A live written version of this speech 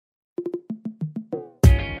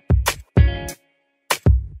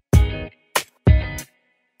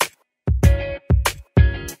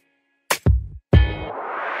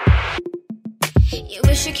You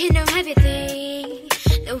wish you could know everything.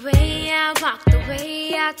 The way I walk, the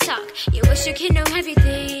way I talk. You wish you could know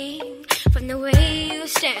everything. From the way you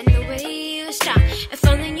stand, the way you stop. If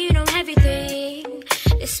only you know everything.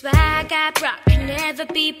 This swag I brought can never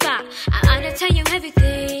be bought. I ought to tell you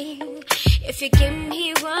everything. If you give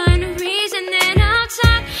me one reason, then I'll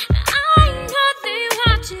talk. I know they're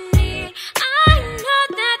watching me. I know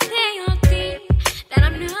that they all think that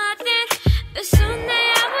I'm nothing, but soon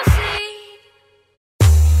they will see.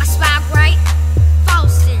 I swag right,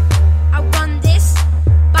 bossing. I run this,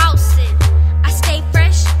 bossing. I stay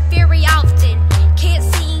fresh very often. Can't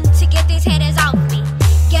seem to get these haters off me.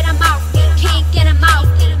 Get them off me, can't get them off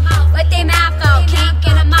me. What they mouth out, can't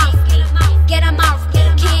get them off me. Get them off me,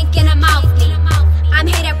 can't get them off me. I'm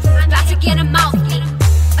hater proof, about to get them off me.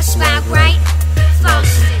 I swag right,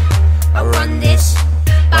 bossing. I run this,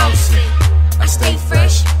 bossing. I stay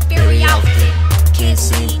fresh very often. Can't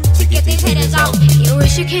seem to get these haters off me. You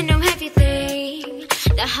wish you could know everything.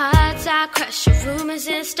 The hearts I crush, your rumors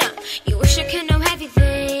and stuff. You wish you could know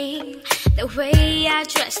everything. The way I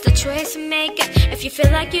dress, the choice I make. If you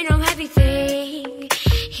feel like you know everything,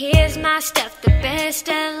 here's my stuff, the best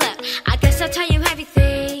of luck. I guess I'll tell you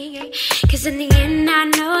everything. Cause in the end I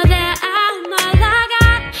know that I'm all I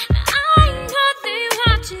got. I know they're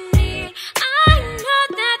watching me. I know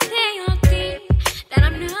that they all think that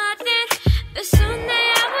I'm nothing, but soon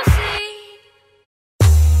they will see.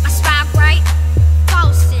 I swag right,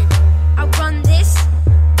 bossing. I run this,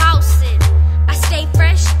 bossing. I stay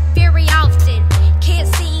fresh very often. Can't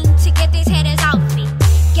seem to get these haters off me.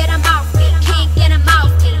 Get them off me, can't get them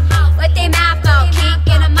off me. What they mouth out, can't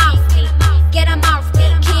get them off me. Get them off me,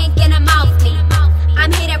 can't get them off me.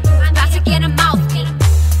 I'm hater proof, about to get them off me.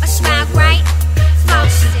 I swag right,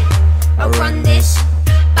 bossing. I run this,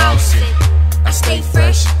 bossing. I stay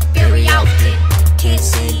fresh very often. Can't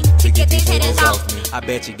seem to get these haters off me. I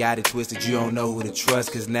bet you got it twisted, you don't know who to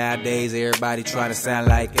trust. Cause nowadays everybody trying to sound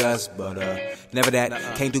like us. But never that,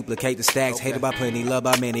 can't duplicate the stacks. Hated by plenty, loved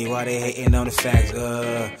by many. Why they hating on the facts?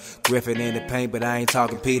 Griffin in the paint, but I ain't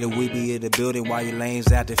talking Peter. We be in the building while your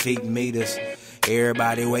lanes out defeating meters.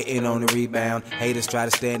 Everybody waiting on the rebound. Haters try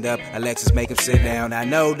to stand up, Alexis make them sit down. I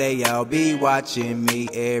know they all be watching me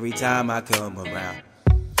every time I come around.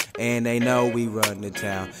 And they know we run the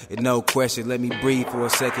town. And no question, let me breathe for a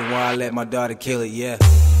second while I let my daughter kill it, yeah.